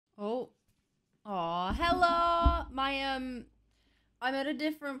Hello. I'm at a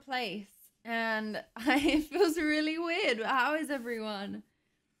different place and it feels really weird. How is everyone?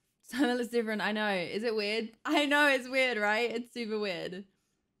 Simon is different. I know. Is it weird? I know it's weird, right? It's super weird.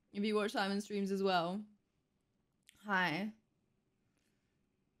 If you watch Simon's streams as well. Hi.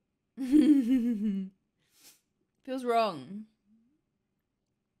 Feels wrong.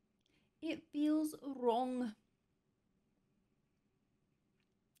 It feels wrong.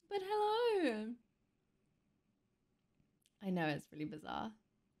 But hello. I know, it's really bizarre.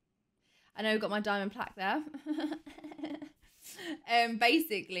 I know I've got my diamond plaque there.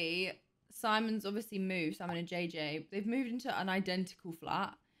 Basically, Simon's obviously moved, Simon and JJ. They've moved into an identical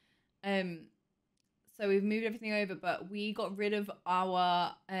flat. So we've moved everything over, but we got rid of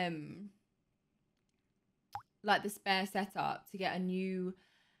our like the spare setup to get a new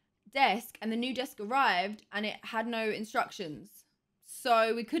desk, and the new desk arrived and it had no instructions.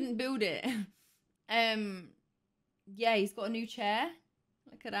 So we couldn't build it. Yeah, he's got a new chair.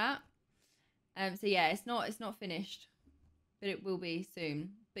 Look at that. So yeah, it's not finished, but it will be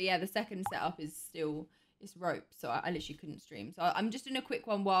soon. But yeah, the second setup is still, it's rope, so I literally couldn't stream. So I'm just doing a quick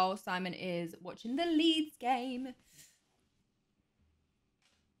one while Simon is watching the Leeds game.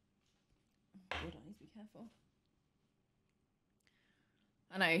 Oh, God, I need to be careful.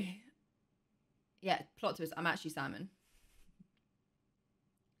 I know. Yeah, plot twist, I'm actually Simon.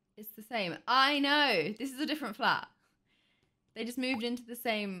 It's the same. I know. This is a different flat. They just moved into the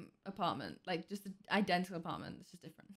same apartment. Like, just an identical apartment. It's just different.